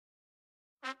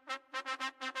I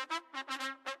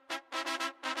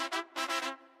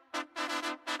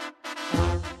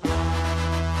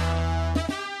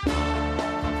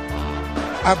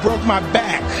broke my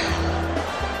back.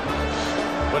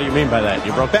 What do you mean by that?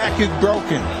 You broke back is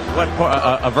broken. What,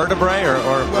 a vertebrae or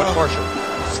what portion?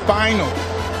 Spinal.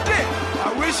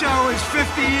 I wish I was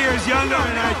 50 years younger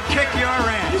and I'd kick your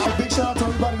ass. A big shout out to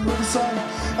everybody in Riverside.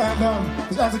 And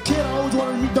as a kid, I always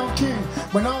wanted to meet Don King.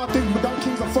 But now I think Don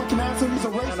King's a fucking asshole. He's a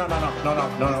racist. No.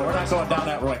 We're not going down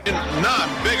that road. None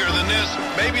bigger than this.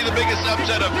 Maybe the biggest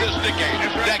upset of this decade.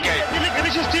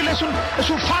 Ese estilo es un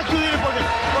falso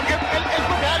porque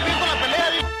él bien con la pelea.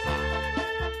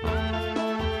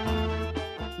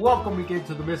 Welcome again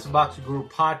to the Mr. Boxing Guru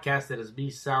podcast. That is me,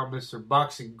 Sal, Mr.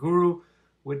 Boxing Guru,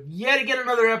 with yet again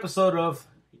another episode of,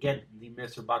 again, the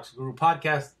Mr. Boxing Guru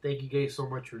podcast. Thank you guys so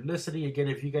much for listening. Again,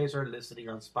 if you guys are listening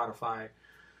on Spotify,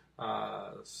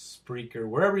 Spreaker,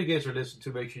 wherever you guys are listening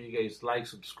to, make sure you guys like,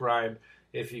 subscribe.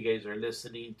 If you guys are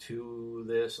listening to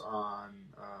this on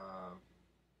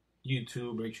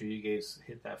YouTube, make sure you guys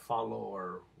hit that follow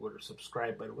or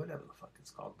subscribe button, whatever the fuck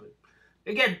it's called. But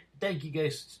again, thank you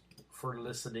guys for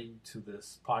listening to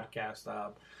this podcast.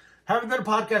 Haven't done a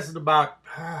podcast in about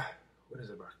what is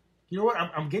it about? You know what?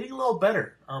 I'm getting a little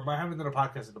better. I haven't done a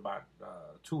podcast in about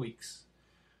 2 weeks.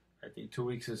 I think 2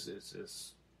 weeks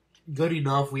is good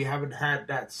enough. We haven't had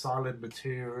that solid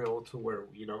material to where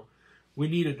we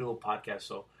need to do a podcast.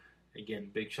 So again,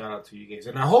 big shout out to you guys,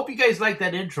 and I hope you guys like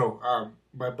that intro.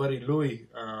 My buddy Louis,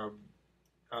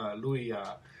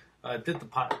 did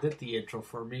the intro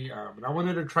for me, and I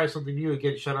wanted to try something new.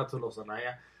 Again, shout out to Los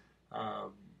Anaya.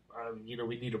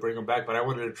 We need to bring them back, but I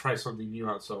wanted to try something new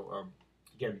out. So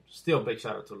again, still big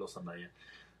shout out to Los Anaya.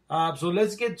 So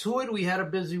let's get to it. We had a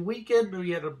busy weekend.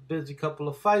 We had a busy couple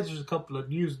of fights. There's a couple of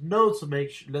news notes. So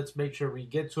let's make sure we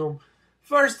get to them.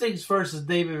 First things first is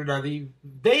David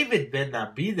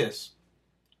Benavidez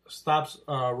stops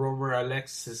Romer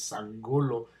Alexis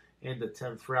Angulo in the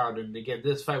 10th round. And again,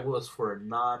 this fight was for a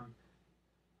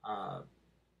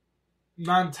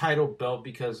non-title belt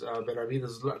because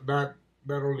Benavidez not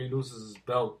only loses his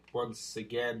belt once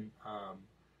again,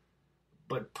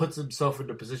 but puts himself in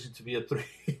the position to be a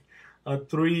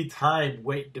three-time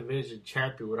weight division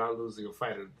champion without losing a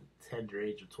fight at the tender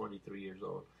age of 23 years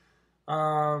old.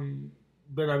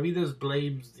 Benavidez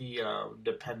blames the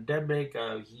pandemic.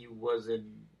 He wasn't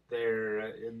there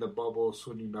in the bubble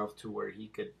soon enough to where he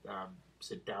could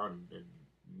sit down and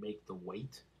make the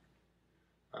weight.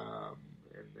 And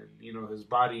his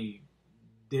body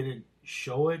didn't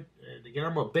show it. And again,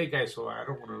 I'm a big guy, so I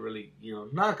don't want to really,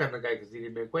 knock on the guy because he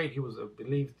didn't make weight. He was, I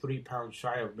believe, 3 pounds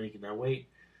shy of making that weight.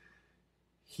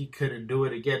 He couldn't do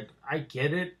it. Again, I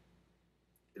get it.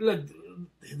 Look,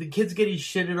 the kid's getting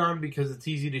shitted on because it's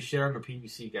easy to shit on the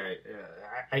PBC guy.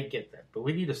 I get that, but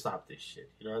we need to stop this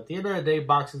shit. At the end of the day,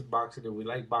 boxing's boxing, and we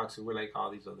like boxing. We're like all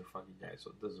these other fucking guys,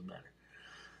 so it doesn't matter.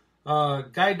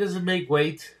 Guy doesn't make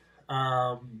weight.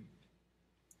 I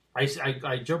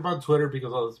jump on Twitter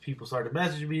because all these people started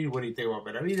messaging me. What do you think about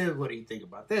Benavidez? What do you think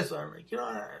about this? So I'm like,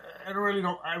 I really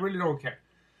don't care.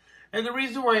 And the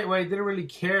reason why I didn't really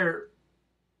care,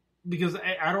 because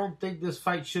I don't think this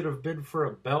fight should have been for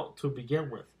a belt to begin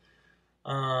with.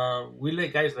 We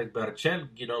let guys like Berchel,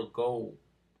 go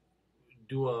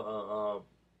do a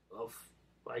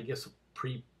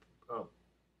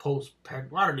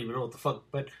post-pandemic, I don't even know what the fuck,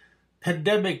 but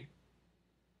pandemic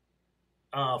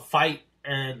fight,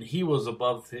 and he was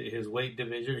above his weight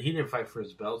division. He didn't fight for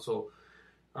his belt, so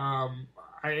I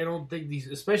don't think these,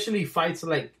 especially fights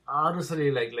like, honestly,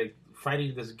 like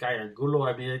fighting this guy Angulo.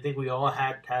 I mean, I think we all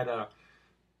had a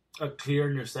clear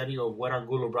understanding of what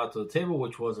Angulo brought to the table,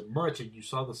 which wasn't much, and you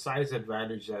saw the size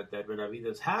advantage that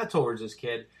Benavidez had towards this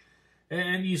kid,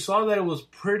 and you saw that it was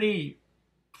pretty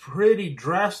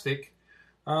drastic.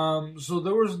 So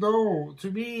there was no, to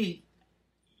me,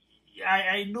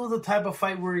 I knew the type of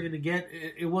fight we were going to get.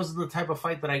 It wasn't the type of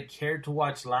fight that I cared to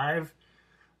watch live.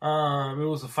 It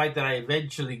was a fight that I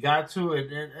eventually got to,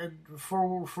 and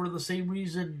for the same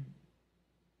reason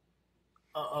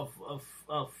of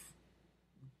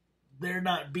there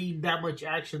not being that much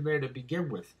action there to begin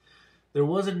with. There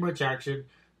wasn't much action.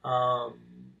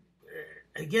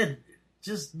 Again,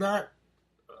 just not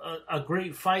a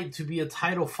great fight to be a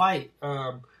title fight.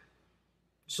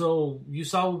 So you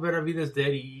saw what Benavidez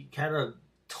did. He kind of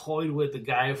toyed with the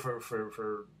guy for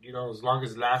as long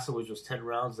as it lasted, which was 10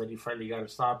 rounds. Then he finally got a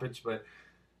stoppage. But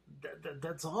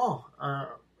that's all.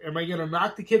 Am I gonna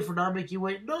knock the kid for not making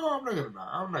weight? No, I'm not gonna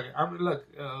knock.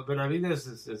 Look, Benavidez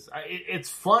is it's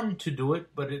fun to do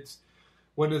it, but it's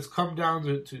when it's come down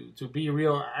to be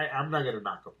real. I'm not gonna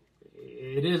knock him.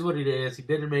 it is what it is. He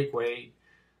didn't make weight.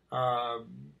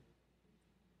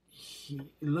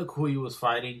 Look who he was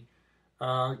fighting.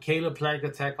 Caleb Plant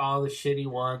can attack all the shit he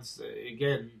wants.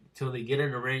 Again, till they get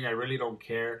in the ring, I really don't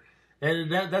care.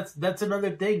 And that's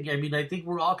another thing. I mean, I think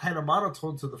we're all kind of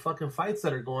monotone to the fucking fights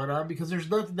that are going on because there's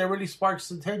nothing that really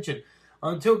sparks attention.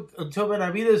 Until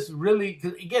Benavidez really,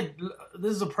 'cause again,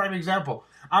 this is a prime example.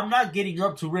 I'm not getting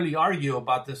up to really argue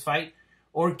about this fight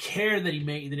or care that he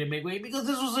didn't make weight because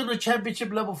this was in a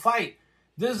championship level fight.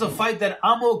 This is a fight that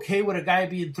I'm okay with a guy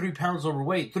being 3 pounds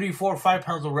overweight, 3, 4, 5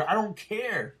 pounds overweight. I don't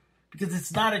care because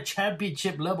it's not a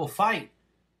championship level fight.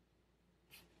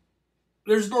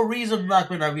 There's no reason to knock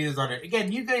Benavidez on it.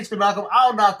 Again, you guys can knock him.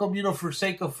 I'll knock him, for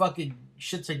sake of fucking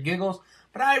shits and giggles.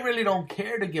 But I really don't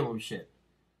care to give him shit.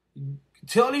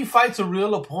 Till he fights a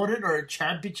real opponent or a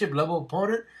championship level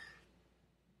opponent,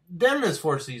 then let's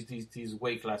force these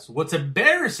weight classes. What's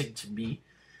embarrassing to me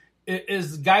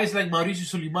is guys like Mauricio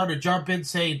Suleiman to jump in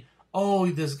saying, "Oh,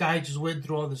 this guy just went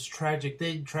through all this tragic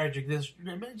this."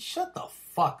 Man, shut the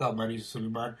fuck up, Mauricio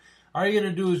Suleiman. All you're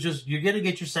going to do is you're going to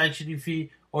get your sanctioning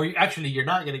fee, or you're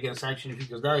not going to get a sanctioning fee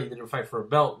because now you didn't fight for a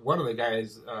belt. One of the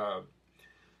guys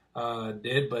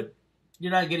did, but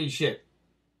you're not getting shit.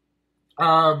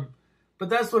 But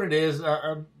that's what it is.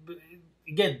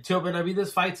 Again, Till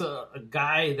Benavidez fights a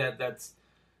guy that's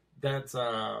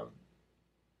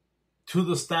to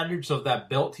the standards of that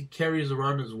belt he carries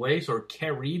around his waist, or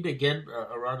carried again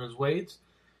around his waist.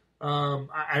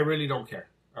 I really don't care.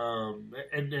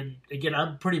 And again,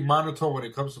 I'm pretty monotone when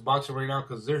it comes to boxing right now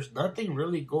because there's nothing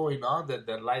really going on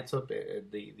that lights up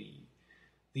the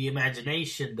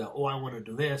imagination. I want to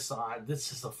do this.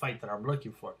 This is a fight that I'm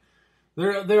looking for.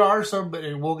 There are some, but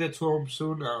and we'll get to them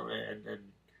soon.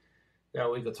 And yeah,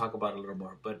 we can talk about it a little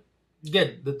more. But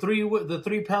again, the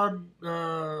 3 pound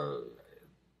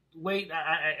weight,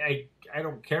 I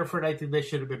don't care for it. I think they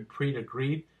should have been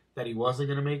pre-agreed that he wasn't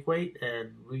going to make weight,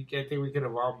 and I think we could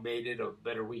have all made it a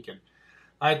better weekend.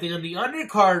 I think on the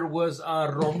undercard was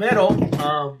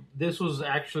Romero. This was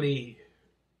actually,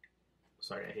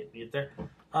 sorry, I hit mute there.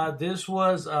 This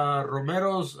was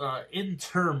Romero's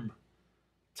interim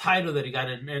title that he got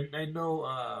in, and I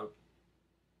know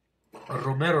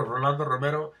Rolando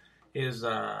Romero is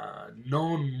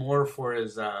known more for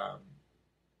his, I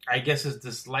guess, his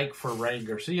dislike for Ryan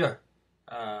Garcia.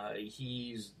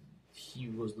 He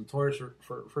was notorious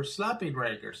for slapping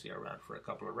Ryan Garcia around for a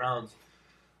couple of rounds.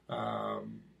 I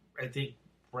think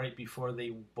right before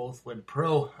they both went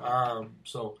pro.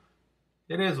 So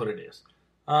it is what it is.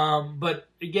 But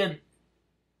again,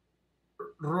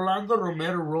 Rolando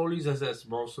Romero Rollies, as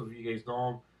most of you guys know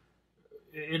him,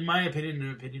 in my opinion, in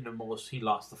the opinion of most, he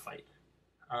lost the fight.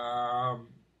 And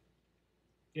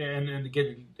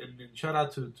again, and shout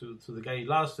out to the guy he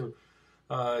lost to,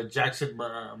 Jackson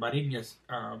Mariñez.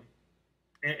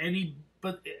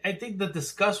 But I think the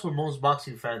disgust with most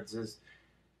boxing fans is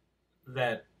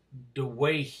that the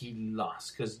way he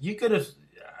lost, because you could have,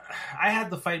 I had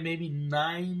the fight maybe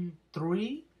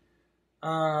 9-3.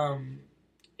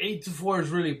 8-4 is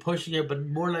really pushing it, but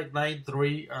more like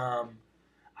 9-3.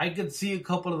 I could see a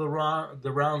couple of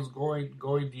the rounds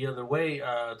going the other way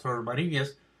toward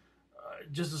Mariñez.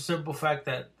 Just a simple fact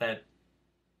that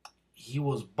he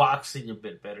was boxing a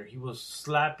bit better. He was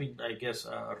slapping, I guess,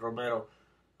 Romero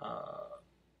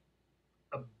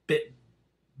a bit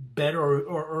better,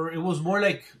 or it was more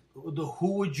like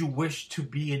who would you wish to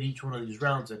be in each one of these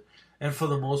rounds, and for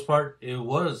the most part, it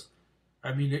was.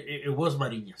 I mean, it was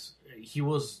Mariñez. He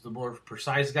was the more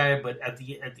precise guy, but at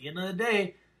the end of the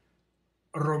day,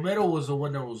 Romero was the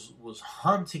one that was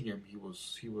hunting him. He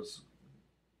was.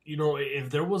 If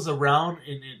there was a round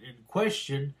in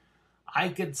question, I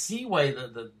could see why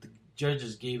the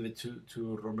judges gave it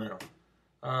to Romero.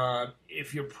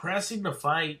 If you're pressing the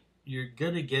fight, you're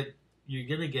gonna get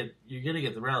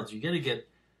the rounds. You're gonna get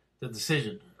the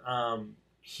decision.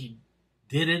 He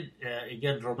didn't.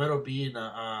 Again, Romero being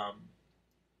a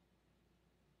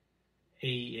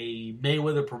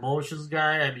Mayweather Promotions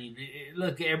guy. I mean,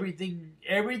 look,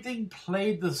 everything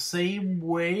played the same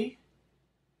way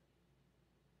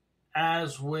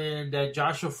as when that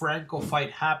Joshua Franco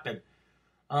fight happened.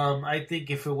 I think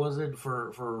if it wasn't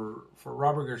for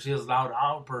Robert Garcia's loud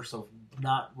outburst of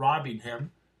not robbing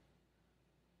him,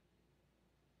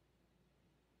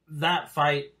 that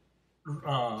fight,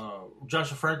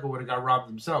 Joshua Franco would have got robbed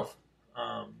himself.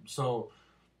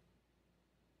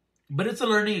 But it's a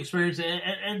learning experience,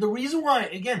 and the reason why,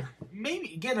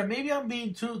 maybe I'm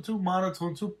being too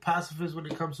monotone, too pacifist when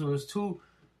it comes to this, too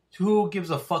gives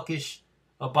a fuckish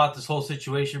about this whole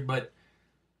situation, but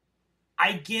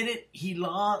I get it. He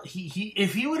lost. He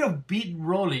if he would have beaten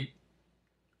Rolly,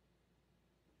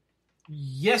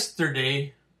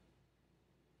 yesterday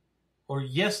or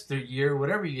yesteryear,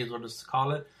 whatever you guys want us to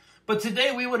call it. But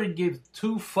today we wouldn't give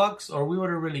two fucks, or we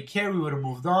wouldn't really care. We would have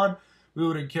moved on. We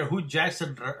wouldn't care who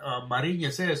Jackson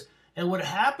Mariñez is. And what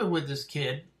happened with this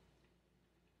kid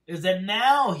is that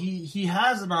now he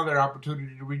has another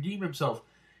opportunity to redeem himself.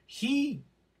 He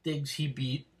thinks he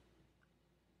beat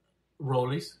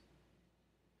Rollies.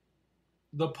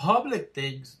 The public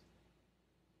thinks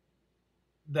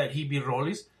that he beat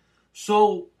Rollies.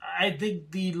 So I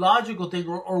think the logical thing,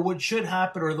 or what should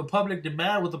happen, or the public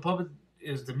demand, what the public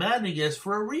is demanding is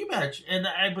for a rematch. And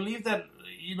I believe that,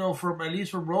 you know, from at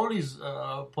least from Rollies'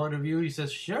 point of view, he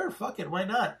says, sure, fuck it, why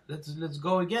not? Let's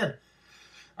go again.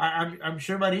 I'm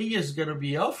sure Mariñez is going to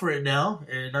be up for it now,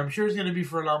 and I'm sure it's going to be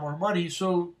for a lot more money.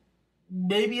 So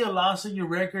maybe a loss in your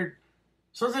record,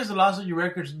 sometimes a loss in your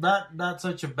record is not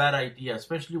such a bad idea,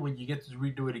 especially when you get to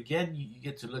redo it again. You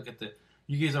get to look at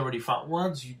you guys already fought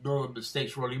once, you know the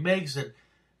mistakes Rolly makes,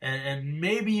 and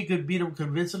maybe you could beat him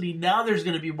convincingly. Now there's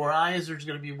going to be more eyes. There's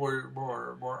going to be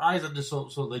more eyes on this, so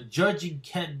the judging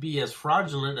can't be as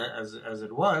fraudulent as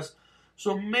it was.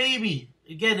 So maybe,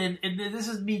 again, and this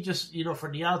is me just, you know,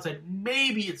 from the outside,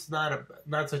 maybe it's not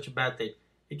such a bad thing.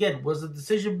 Again, was the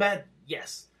decision bad?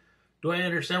 Yes. Do I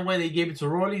understand why they gave it to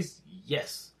Rollies?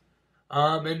 Yes.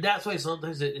 And that's why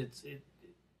sometimes it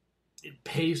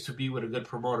pays to be with a good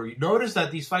promoter. You notice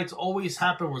that these fights always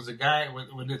happen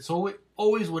when it's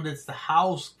always when it's the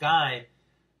house guy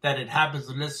that it happens,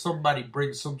 unless somebody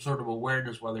brings some sort of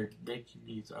awareness while they're making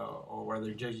these or while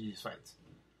they're judging these fights.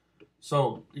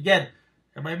 So again,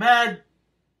 am I mad?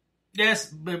 Yes.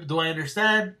 Do I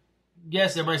understand?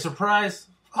 Yes. Am I surprised?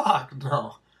 Fuck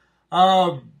no.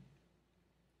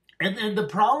 And the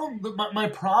problem, my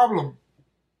problem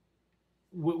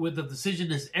with the decision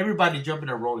is everybody jumping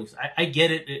at Rollies. I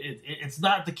get it. It's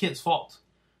not the kid's fault.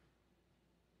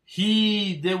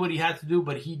 He did what he had to do,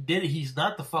 but he did it. He's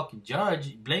not the fucking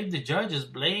judge. Blame the judges.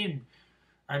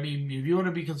 I mean, if you want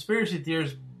to be conspiracy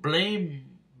theorists, blame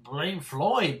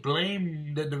Floyd.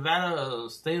 Blame the Nevada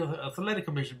State Athletic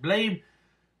Commission. Blame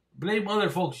other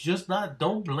folks.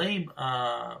 Don't blame.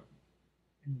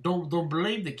 Don't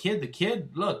blame the kid. The kid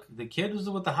is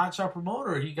with the hotshot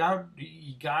promoter. He got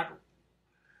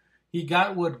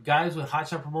what guys with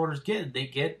hotshot promoters get. They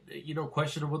get, you know,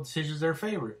 questionable decisions to their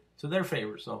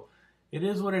favor. So it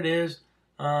is what it is.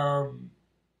 Now,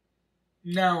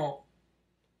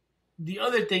 the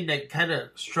other thing that kind of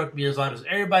struck me as odd is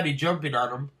everybody jumping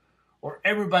on him, or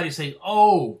everybody saying,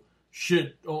 "Oh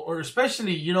shit," or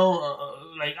especially, you know,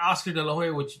 like Oscar De La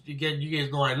Hoya, which again you guys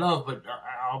know I love, but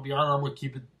I'll be honest, I'm gonna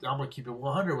keep it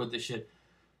 100 with this shit.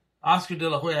 Oscar De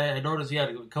La Hoya, I noticed he had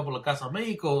a couple of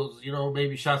Casamecos, you know,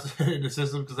 maybe shots in the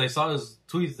system, because I saw his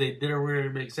tweets. They didn't really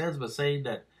make sense, but saying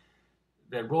that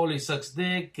Rolly sucks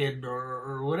dick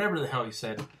or whatever the hell he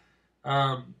said.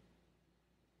 And,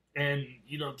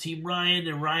 you know, Team Ryan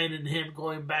and him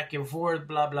going back and forth,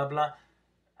 blah, blah, blah.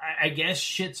 I guess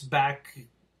shit's back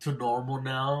to normal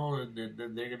now, and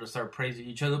then they're going to start praising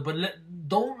each other. But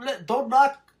don't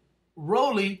knock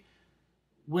Rolly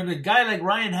when a guy like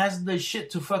Ryan hasn't done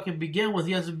shit to fucking begin with.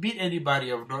 He hasn't beat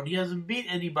anybody of note. He hasn't beat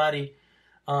anybody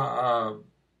of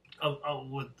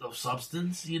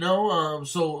substance, you know.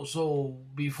 So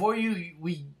before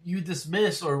we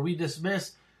dismiss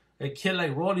a kid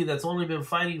like Rolly that's only been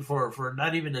fighting for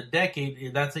not even a decade,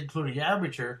 and that's including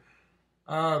amateur,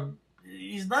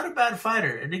 he's not a bad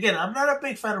fighter. And again, I'm not a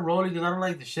big fan of Rolly because I don't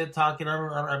like the shit talking.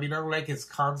 I don't like his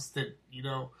constant, you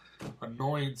know,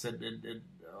 annoyance and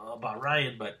about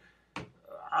Ryan. But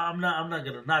I'm not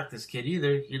gonna knock this kid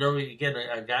either. You know, again,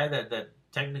 a guy that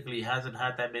technically hasn't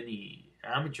had that many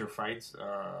amateur fights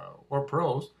or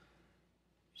pros.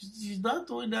 He's not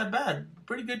doing that bad.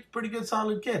 Pretty good,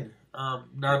 solid kid.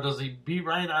 Now, does he beat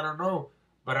Ryan? I don't know,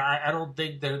 but I don't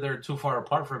think they're too far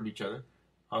apart from each other.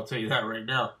 I'll tell you that right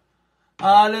now.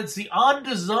 Let's see. On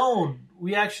the zone,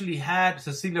 we actually had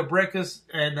Cecilia Brækhus,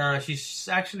 and she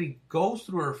actually goes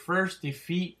through her first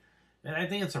defeat, and I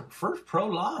think it's her first pro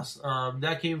loss.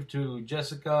 That came to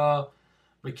Jessica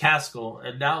McCaskill,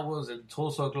 and that was in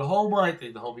Tulsa, Oklahoma. I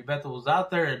think the homie Beto was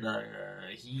out there, and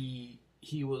he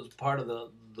was part of the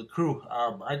crew.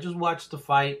 I just watched the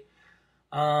fight.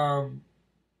 I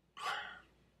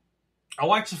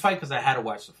watched the fight because I had to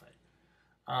watch the fight.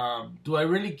 Do I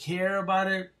really care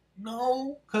about it?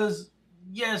 No, because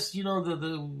yes, you know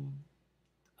the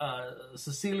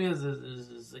Cecilia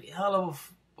is a hell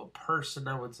of a person,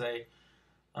 I would say.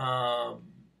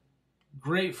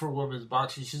 Great for women's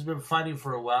boxing. She's been fighting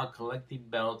for a while, collecting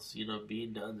belts, you know,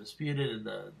 being the undisputed and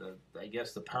the I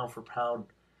guess the pound for pound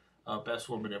best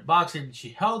woman in boxing. She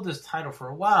held this title for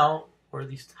a while, or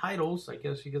these titles, I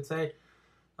guess you could say.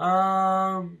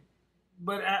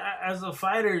 But as a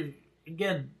fighter,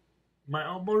 again, my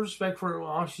utmost respect for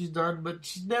all she's done, but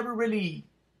she's never really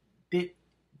did,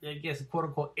 I guess, quote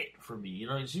unquote, it for me. You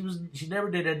know, she never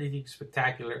did anything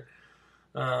spectacular,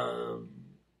 and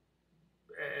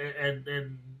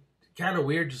kind of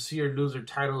weird to see her lose her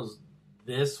titles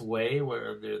this way,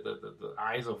 where under the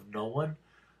eyes of no one.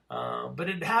 But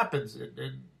it happens,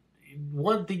 and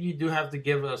one thing you do have to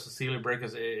give Cecilia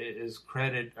Brækhus is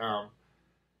credit.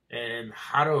 And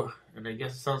how to, and I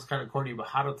guess it sounds kind of corny, but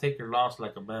how to take your loss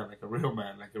like a man, like a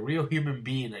real human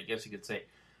being, I guess you could say.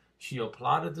 She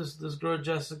applauded this girl,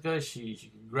 Jessica.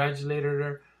 She congratulated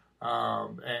her,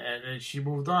 and she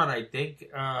moved on. I think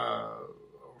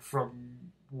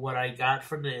from what I got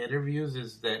from the interviews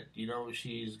is that, you know,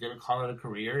 she's gonna call it a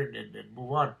career and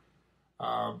move on.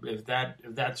 If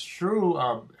that's true,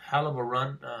 hell of a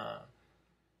run.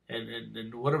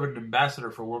 And what of an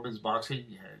ambassador for women's boxing,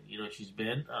 you know, she's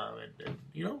been. And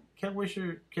you know, can't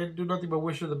do nothing but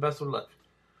wish her the best of luck.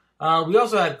 We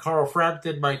also had Carl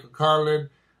Frampton, Michael Conlan.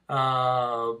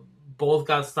 Both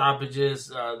got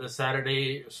stoppages this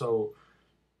Saturday, so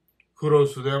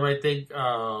kudos to them, I think.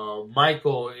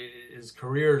 Michael, his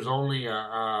career is only...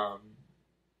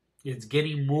 it's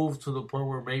getting moved to the point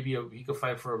where maybe he could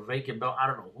fight for a vacant belt. I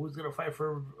don't know who's going to fight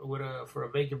for a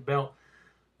vacant belt.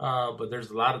 But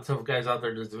there's a lot of tough guys out there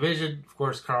in this division. Of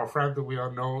course, Carl Frampton, we all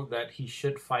know that he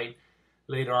should fight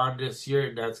later on this year,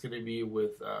 and that's going to be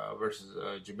with versus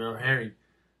Jamel Herring.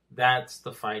 That's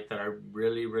the fight that I'm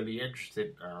really, really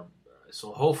interested.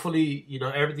 So hopefully, you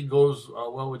know, everything goes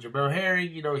well with Jamel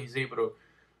Herring. You know, he's able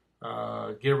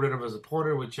to get rid of his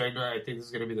opponent, which I think this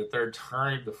is going to be the third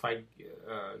time the fight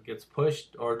gets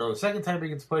pushed, or no, the second time it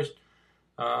gets pushed.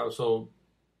 So.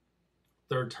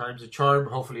 Third time's a charm.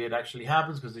 Hopefully it actually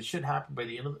happens, because it should happen by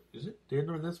the end of the end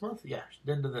of this month? Yeah,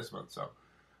 the end of this month. So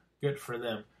good for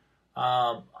them.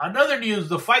 Another news,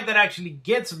 the fight that actually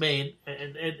gets made,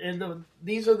 and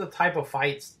these are the type of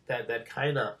fights that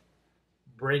kind of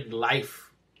bring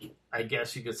life, I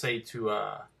guess you could say,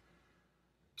 to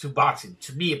boxing.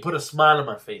 To me, it put a smile on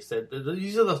my face.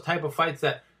 These are the type of fights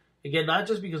that, again, not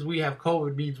just because we have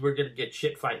COVID means we're going to get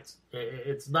shit fights.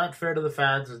 It's not fair to the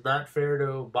fans. It's not fair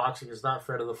to boxing. It's not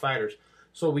fair to the fighters.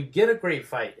 So we get a great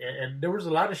fight. And there was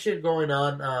a lot of shit going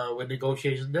on with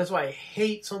negotiations. That's why I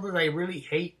hate, something I really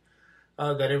hate,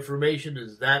 that information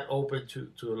is that open to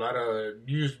a lot of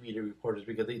news media reporters,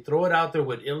 because they throw it out there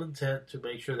with ill intent to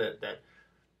make sure that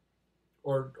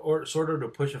or sort of to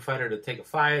push a fighter to take a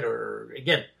fight, or,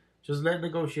 again, just let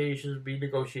negotiations be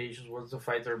negotiations. Once the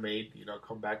fights are made, you know,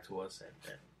 come back to us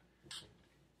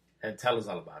and tell us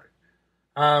all about it.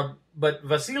 But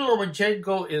Vasily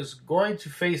Lomachenko is going to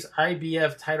face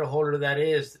IBF title holder, that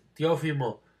is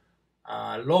Teofimo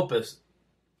Lopez.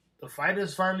 The fight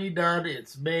is finally done.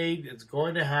 It's made. It's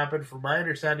going to happen. From my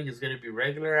understanding, it's going to be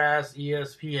regular ass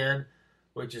ESPN,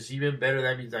 which is even better.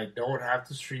 That means I don't have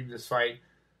to stream this fight.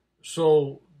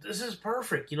 So this is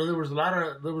perfect. You know, there was a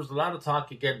lot of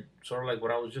talk, again, sort of like what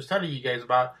I was just telling you guys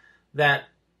about, that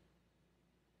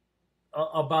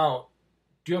about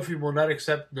Teofimo not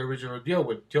accepting the original deal.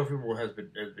 When Teofimo has been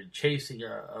chasing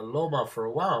a Loma for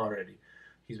a while already.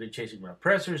 He's been chasing my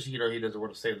pressers. You know, he doesn't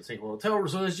want to stay in the same hotel.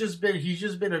 So he's just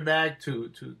been a nag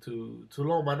to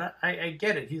Loma. And I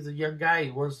get it. He's a young guy.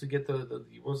 He wants to get the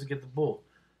bull,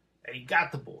 and he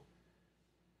got the bull.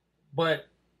 But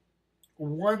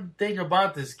one thing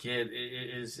about this kid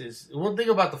is one thing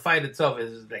about the fight itself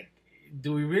is like,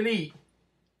 do we really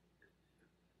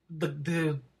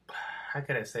the how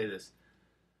can I say this?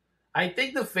 I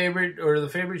think the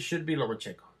favorite should be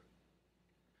Lomachenko.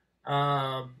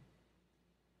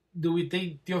 Do we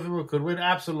think Teofimo could win?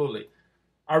 Absolutely.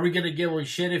 Are we gonna give him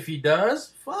shit if he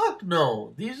does? Fuck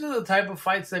no. These are the type of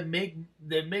fights that make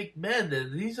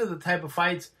men. These are the type of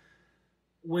fights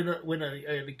when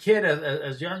a kid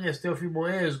as young as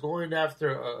Teofimo is going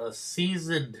after a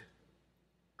seasoned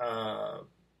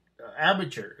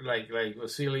amateur like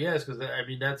Vasily is, because I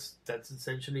mean that's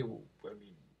essentially, I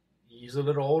mean, he's a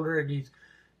little older and he's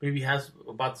maybe has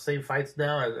about the same fights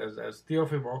now as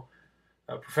Teofimo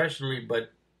professionally,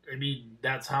 but I mean,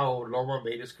 that's how Loma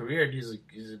made his career, and he's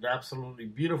an absolutely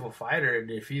beautiful fighter. And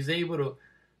if he's able to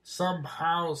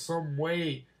somehow, some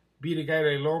way beat a guy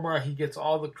like Loma, he gets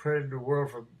all the credit in the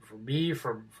world from me,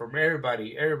 from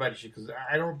everybody. Everybody should, because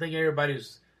I don't think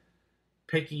everybody's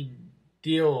picking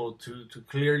Theo to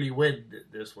clearly win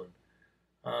this one.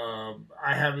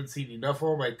 I haven't seen enough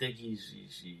of him. I think he's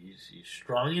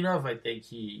strong enough. I think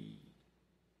he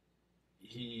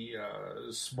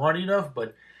is smart enough,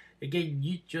 but again,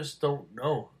 you just don't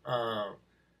know.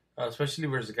 especially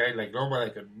versus a guy like Loma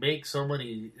that could make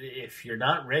somebody. If you're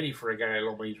not ready for a guy like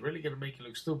Loma, he's really going to make you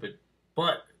look stupid.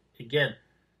 But again,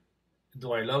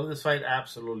 do I love this fight?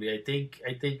 Absolutely. I think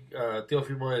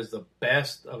Teofimo is the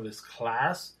best of his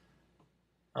class.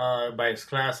 By his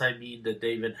class, I mean the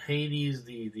David Haney's,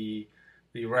 the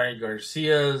Ryan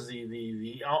Garcias,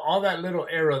 the all that little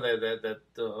era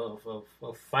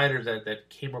of fighters that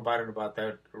came about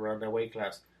that around that weight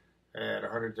class at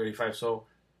 135. So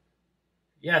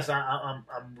yes, I'm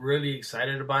really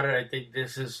excited about it. I think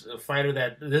this is a fighter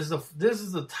that this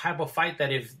is the type of fight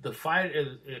that if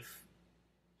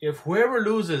whoever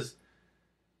loses,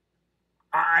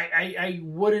 I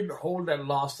wouldn't hold that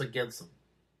loss against them.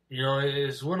 You know,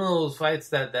 it's one of those fights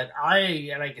that like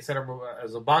I said,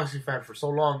 as a boxing fan for so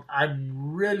long,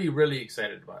 I'm really, really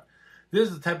excited about. This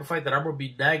is the type of fight that I'm going to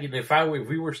be nagging. If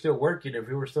we were still working, if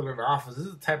we were still in the office, this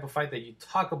is the type of fight that you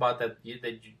talk about, that you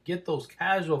get those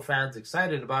casual fans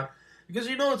excited about, because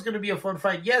you know it's going to be a fun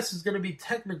fight. Yes, it's going to be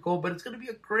technical, but it's going to be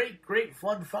a great, great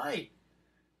fun fight.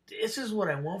 This is what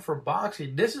I want for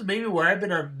boxing. This is maybe where I've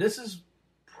been on. This is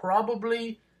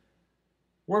probably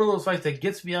one of those fights that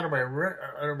gets me out of my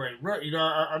rut. You know,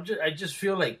 I just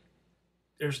feel like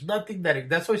there's nothing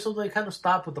that's why sometimes I kind of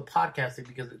stopped with the podcasting,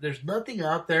 because there's nothing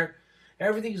out there.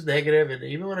 Everything's negative, and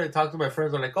even when I talk to my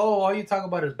friends, they're like, "Oh, all you talk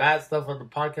about is bad stuff on the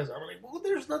podcast." I'm like, "Well,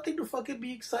 there's nothing to fucking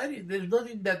be excited. There's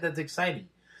nothing that's exciting."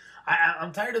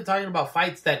 I'm tired of talking about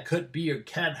fights that could be or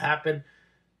can happen,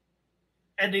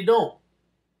 and they don't.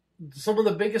 Some of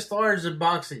the biggest stars in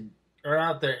boxing are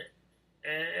out there,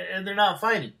 and they're not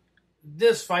fighting.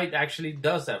 This fight actually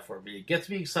does that for me. It gets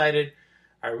me excited.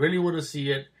 I really want to see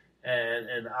it,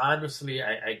 and honestly,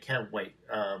 I can't wait.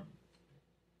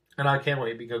 And I can't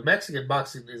wait because Mexican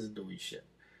boxing isn't doing shit.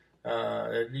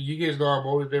 And you guys know I've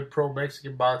always been pro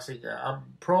Mexican boxing.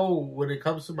 I'm pro when it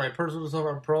comes to my personal stuff.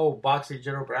 I'm pro boxing in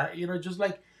general, but just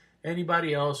like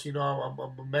anybody else, I'm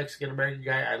a Mexican American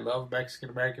guy. I love Mexican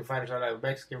American fighters. I like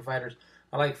Mexican fighters.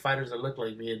 I like fighters that look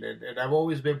like me, and I've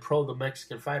always been pro the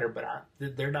Mexican fighter, but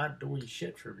they're not doing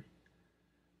shit for me.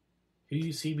 Here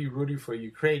you see me rooting for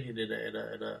Ukrainian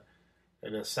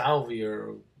in a Salvi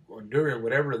or Honduran,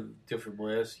 whatever the different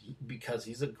one is, because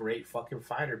he's a great fucking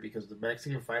fighter, because the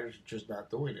Mexican fighters are just not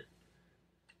doing it.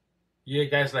 You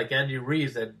get guys like Andy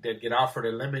Ruiz that get offered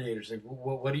eliminators, and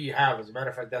what do you have? As a matter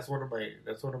of fact, that's one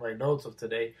of my notes of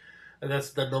today. And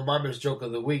that's the No Mames joke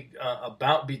of the week.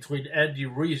 About between Andy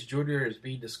Ruiz Jr. is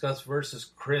being discussed versus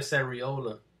Chris Arreola.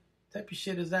 What type of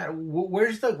shit is that?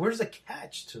 Where's the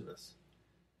catch to this?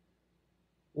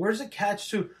 Where's the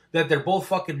catch to that they're both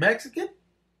fucking Mexican?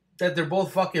 That they're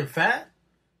both fucking fat?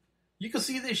 You can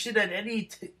see this shit at any.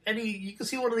 You can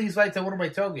see one of these fights at one of my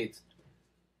tailgates.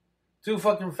 Two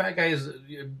fucking fat guys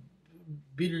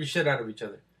beating the shit out of each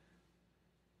other.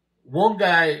 One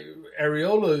guy,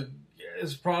 Arreola,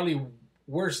 is probably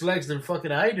worse legs than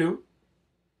fucking I do.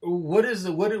 What's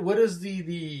the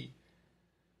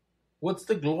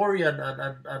glory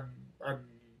on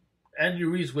Andy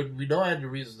Ruiz when we know Andy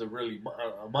Ruiz is a really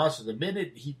a monster? The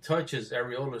minute he touches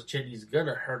Arreola's chin, he's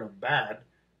gonna hurt him bad.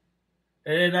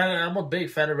 And I'm a big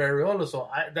fan of Arreola, so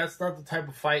that's not the type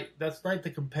of fight. That's not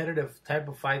the competitive type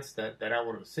of fights that I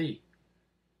want to see.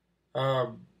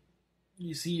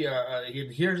 You see,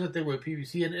 and here's the thing with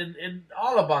PBC and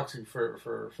all of boxing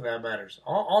for that matters.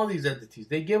 All these entities,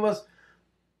 they give us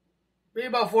maybe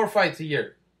about 4 fights a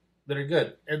year that are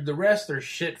good, and the rest are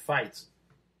shit fights.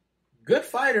 Good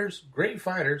fighters, great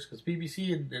fighters, because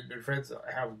PBC and their friends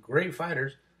have great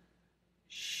fighters.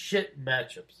 Shit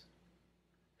matchups,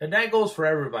 and that goes for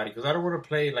everybody. Because I don't want to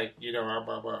play like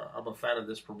I'm a fan of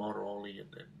this promoter only and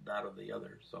not of the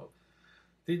other. So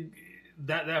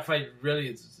that fight really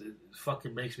it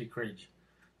fucking makes me cringe.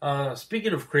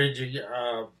 Speaking of cringing,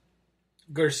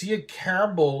 Garcia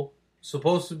Campbell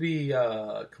supposed to be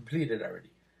completed already,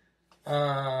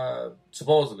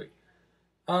 supposedly.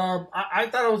 I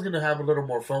thought I was going to have a little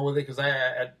more fun with it because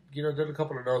I did a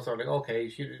couple of notes. I'm like,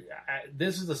 okay,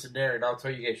 this is the scenario, and I'll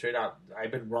tell you guys straight out,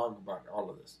 I've been wrong about all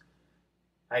of this.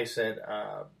 I said,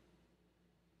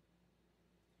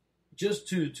 just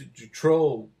to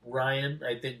troll Ryan,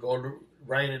 I think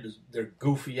Ryan is their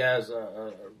goofy ass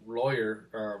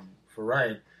lawyer for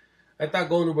Ryan. I thought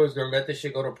Golden Boy was going to let this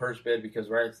shit go to purse bid because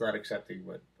Ryan's not accepting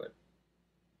but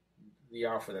the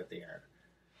offer that they had.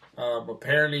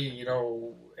 Apparently,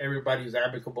 everybody's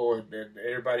amicable and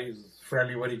everybody's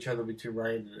friendly with each other between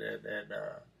Ryan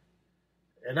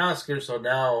and Oscar. So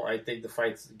now I think the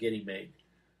fight's getting made.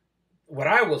 What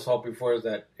I was hoping for is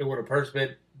that it would have purse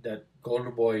bid, that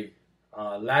Golden Boy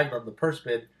lagged on the purse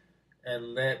bid,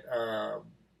 and let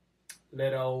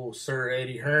let old Sir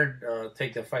Eddie Hearn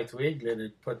take the fight to England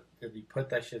and he put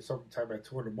that shit sometime at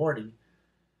 2 in the morning.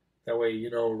 That way, you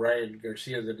know, Ryan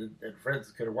Garcia and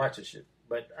friends couldn't watch the shit.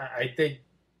 But I think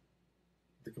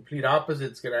the complete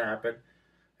opposite is going to happen.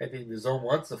 I think the Zone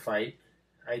wants the fight.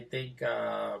 I think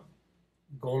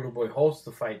Golden Boy hosts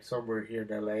the fight somewhere here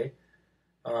in LA.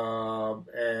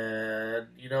 And,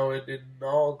 you know, it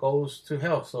all goes to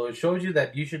hell. So it shows you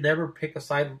that you should never pick a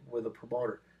side with a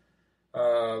promoter.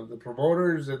 The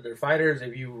promoters and their fighters,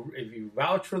 if you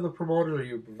vouch for the promoters or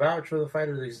you vouch for the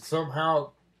fighters, they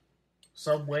somehow,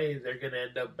 some way, they're going to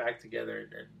end up back together.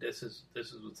 And this is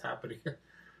what's happening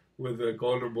with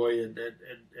Golden Boy and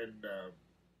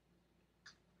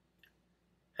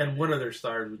one of their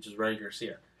stars, which is Ryan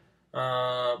Garcia.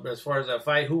 As far as that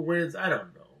fight, who wins? I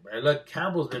don't know, man. Look,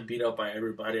 Campbell's been beat up by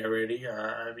everybody already.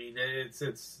 I mean,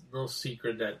 it's no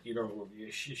secret that, you know,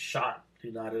 she shot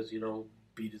Linares, you know,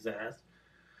 beat his ass.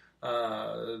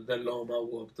 That Loma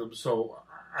whooped him. So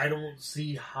I don't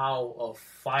see how a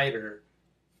fighter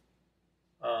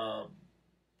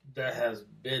that has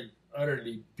been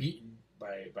utterly beaten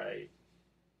by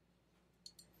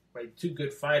two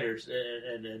good fighters,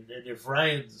 and if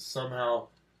Ryan somehow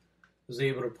was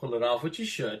able to pull it off, which he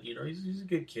should, you know, he's a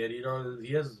good kid, you know,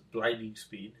 he has blinding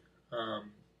speed.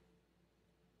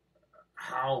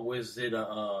 How is it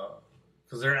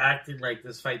because they're acting like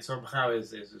this fight somehow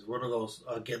is one of those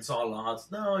against all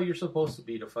odds. No, you're supposed to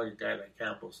beat a fucking guy like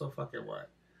Campbell, so fucking what?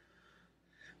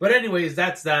 But anyways,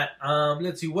 that's that.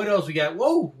 Let's see what else we got.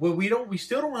 Whoa, well, we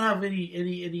still don't have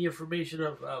any information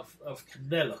of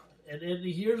Canelo. And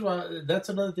here's why. That's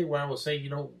another thing where I was saying, you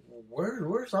know,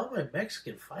 where's all my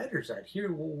Mexican fighters at? Here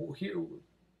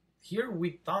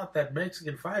we thought that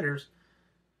Mexican fighters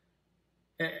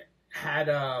had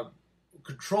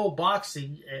control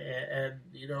boxing, and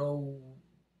you know,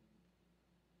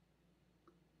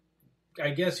 I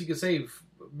guess you could say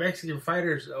Mexican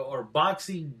fighters or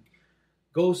boxing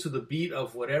goes to the beat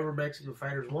of whatever Mexican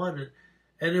fighters want,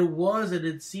 and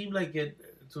it seemed like it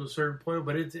to a certain point,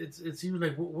 but it seems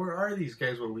like where are these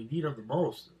guys when we need them the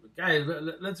most? Guys,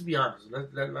 let's be honest.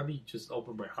 Let me just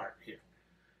open my heart here.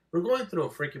 We're going through a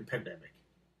freaking pandemic.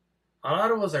 A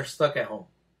lot of us are stuck at home.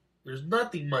 There's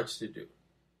nothing much to do.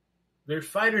 There's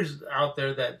fighters out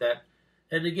there that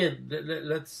and again,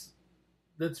 let's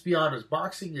be honest.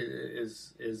 Boxing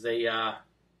is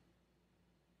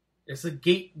it's a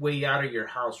gateway out of your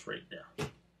house right now.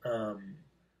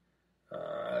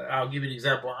 I'll give you an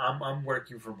example. I'm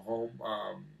working from home.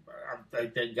 I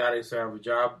thank God I still have a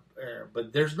job,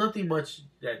 but there's nothing much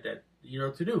that you know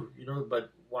to do, you know,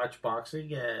 but watch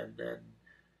boxing and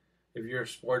if you're a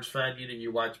sports fan, you know,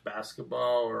 you watch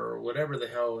basketball or whatever the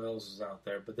hell else is out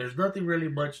there. But there's nothing really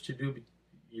much to do,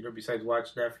 you know, besides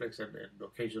watch Netflix and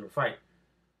occasional fight.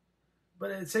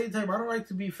 But at the same time, I don't like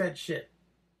to be fed shit.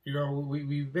 You know,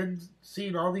 we've been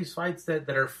seeing all these fights that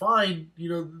are fine. You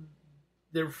know,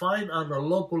 they're fine on the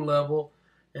local level.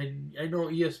 And I know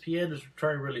ESPN is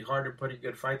trying really hard in putting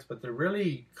good fights, but they're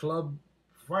really club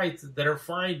fights that are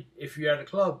fine if you're at a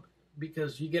club,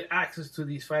 because you get access to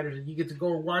these fighters and you get to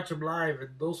go and watch them live,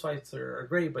 and those fights are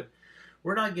great, but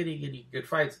we're not getting any good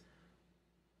fights.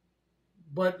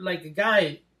 But like a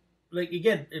guy, like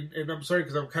again, and I'm sorry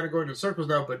because I'm kind of going in circles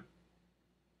now, but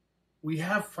we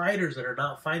have fighters that are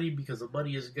not fighting because the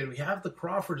money isn't good. We have the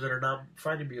Crawfords that are not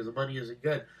fighting because the money isn't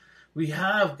good. We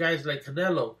have guys like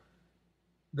Canelo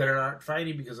that are not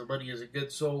fighting because the money isn't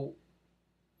good. So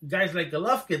guys like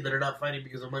Golovkin that are not fighting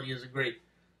because the money isn't great.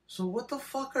 So what the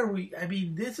fuck are we? I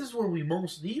mean, this is where we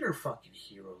most need our fucking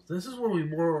heroes. This is where we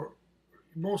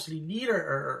mostly need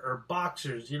our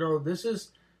boxers. You know, this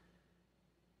is.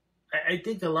 I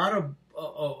think a lot of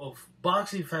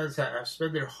boxing fans have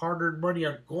spent their hard-earned money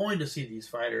on going to see these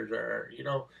fighters, or you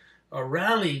know,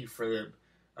 rallying for them,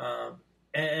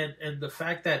 and the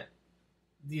fact that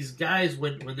these guys,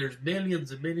 when there's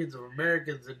millions and millions of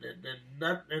Americans, and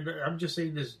I'm just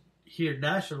saying this here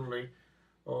nationally.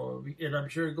 And I'm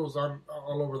sure it goes on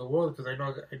all over the world, because I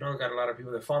know I got a lot of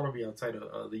people that follow me outside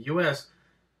of the U.S.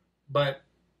 But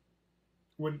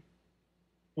when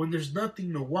there's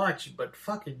nothing to watch but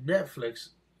fucking Netflix,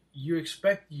 you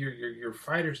expect your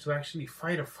fighters to actually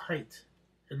fight a fight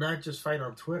and not just fight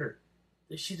on Twitter.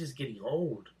 This shit is getting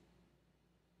old.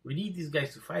 We need these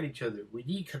guys to fight each other. We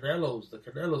need the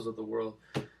Canelos of the world,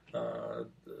 to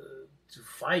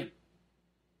fight.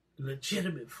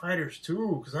 Legitimate fighters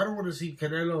too, because I don't want to see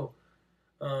Canelo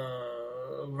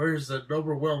versus an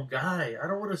overwhelmed guy. I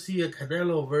don't want to see a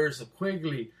Canelo versus a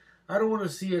Quigley. I don't want to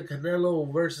see a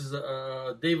Canelo versus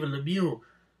David Lemieux.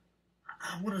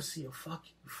 I want to see a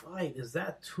fucking fight. Is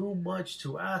that too much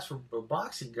to ask from the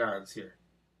boxing gods here?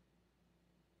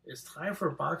 It's time for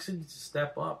boxing to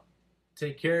step up.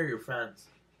 Take care of your fans.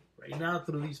 Right now,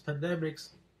 through these pandemics,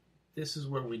 this is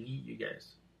where we need you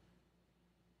guys.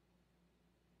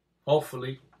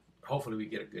 Hopefully we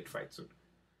get a good fight soon.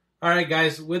 All right,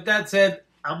 guys. With that said,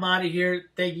 I'm out of here.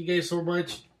 Thank you guys so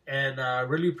much, and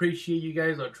really appreciate you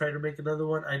guys. I'll try to make another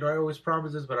one. I know I always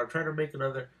promise this, but I'll try to make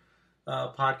another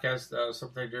podcast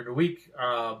sometime during the week.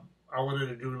 I wanted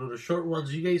to do little short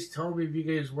ones. You guys tell me if you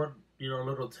guys want,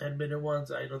 little 10-minute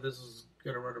ones. I know this is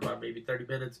going to run about maybe 30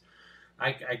 minutes.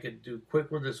 I could do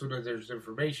quick ones as soon as there's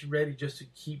information ready, just to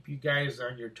keep you guys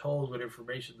on your toes with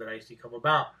information that I see come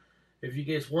about. If you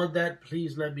guys want that,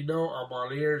 please let me know. I'm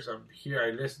all ears. I'm here. I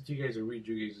listen to you guys. I read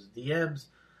you guys' DMs.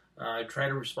 I try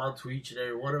to respond to each and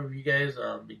every one of you guys.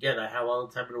 Again, I have all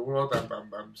the time in the world.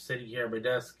 I'm sitting here at my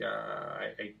desk.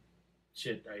 I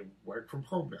work from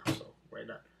home now, so why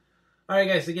not? All right,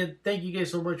 guys. Again, thank you guys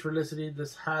so much for listening.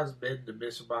 This has been the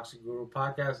Mr. Boxing Guru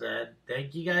podcast, and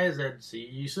thank you guys, and see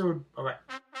you soon. Bye-bye.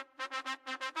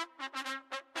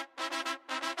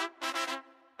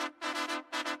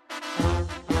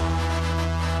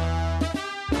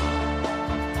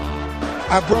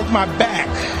 I broke my back.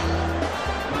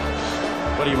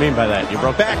 What do you mean by that? You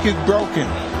broke Back is broken.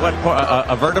 what?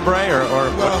 A vertebrae or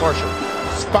what portion?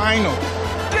 Spinal.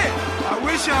 I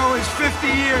wish I was 50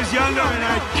 years younger and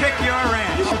I'd kick your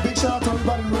ass. A big shout out to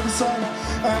everybody in Riverside.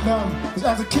 And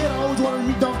as a kid, I always wanted to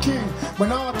meet Don King. But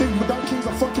now I think Don King's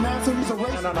a fucking asshole. He's a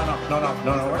racist. No.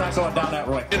 We're not going down that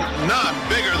road. None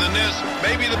bigger than this.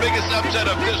 Maybe the biggest upset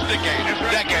of this decade.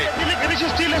 El ese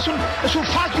estilo es un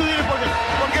fuck you,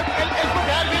 porque